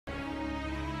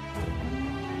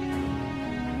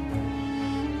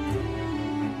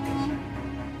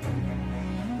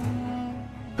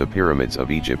The pyramids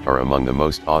of Egypt are among the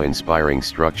most awe-inspiring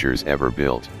structures ever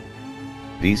built.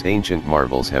 These ancient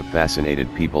marvels have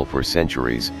fascinated people for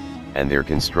centuries, and their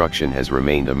construction has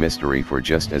remained a mystery for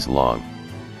just as long.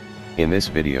 In this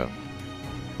video,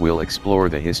 we'll explore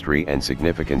the history and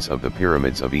significance of the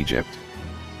pyramids of Egypt.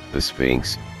 The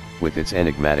Sphinx, with its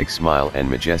enigmatic smile and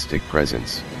majestic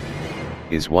presence,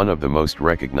 is one of the most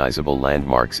recognizable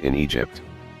landmarks in Egypt.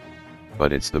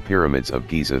 But it's the pyramids of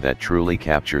Giza that truly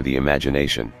capture the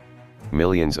imagination.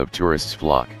 Millions of tourists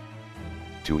flock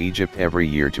to Egypt every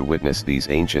year to witness these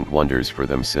ancient wonders for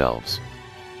themselves.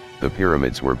 The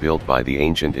pyramids were built by the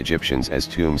ancient Egyptians as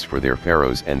tombs for their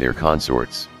pharaohs and their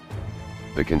consorts.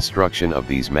 The construction of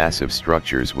these massive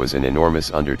structures was an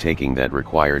enormous undertaking that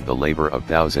required the labor of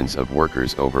thousands of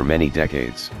workers over many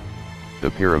decades. The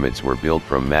pyramids were built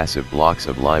from massive blocks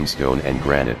of limestone and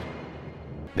granite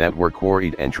that were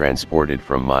quarried and transported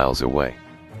from miles away.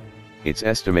 It's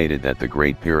estimated that the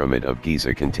Great Pyramid of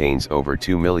Giza contains over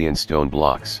 2 million stone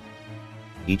blocks,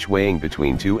 each weighing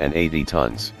between 2 and 80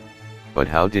 tons. But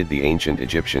how did the ancient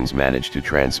Egyptians manage to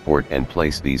transport and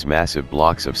place these massive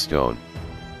blocks of stone?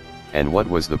 And what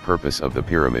was the purpose of the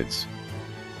pyramids?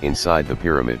 Inside the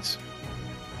pyramids,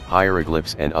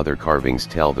 hieroglyphs and other carvings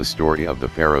tell the story of the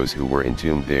pharaohs who were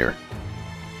entombed there.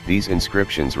 These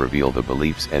inscriptions reveal the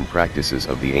beliefs and practices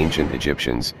of the ancient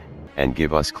Egyptians, and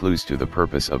give us clues to the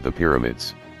purpose of the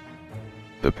pyramids.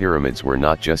 The pyramids were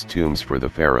not just tombs for the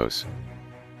pharaohs,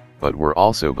 but were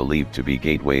also believed to be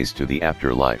gateways to the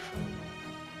afterlife.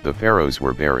 The pharaohs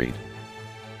were buried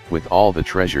with all the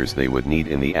treasures they would need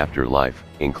in the afterlife,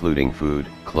 including food,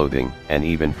 clothing, and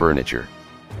even furniture.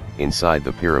 Inside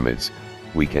the pyramids,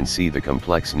 we can see the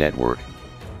complex network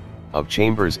of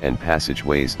chambers and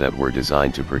passageways that were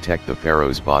designed to protect the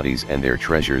pharaohs' bodies and their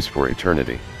treasures for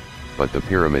eternity. But the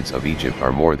pyramids of Egypt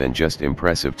are more than just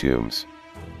impressive tombs.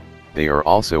 They are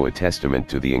also a testament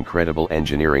to the incredible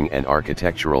engineering and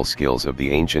architectural skills of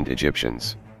the ancient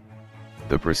Egyptians.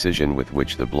 The precision with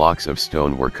which the blocks of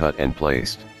stone were cut and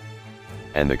placed,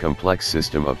 and the complex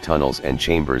system of tunnels and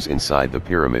chambers inside the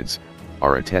pyramids,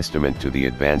 are a testament to the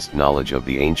advanced knowledge of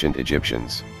the ancient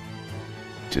Egyptians.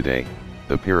 Today,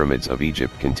 the pyramids of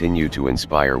Egypt continue to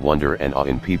inspire wonder and awe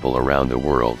in people around the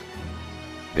world.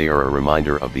 They are a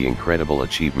reminder of the incredible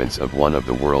achievements of one of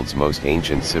the world's most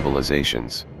ancient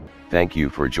civilizations. Thank you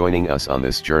for joining us on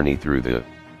this journey through the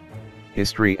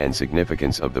history and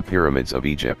significance of the pyramids of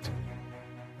Egypt.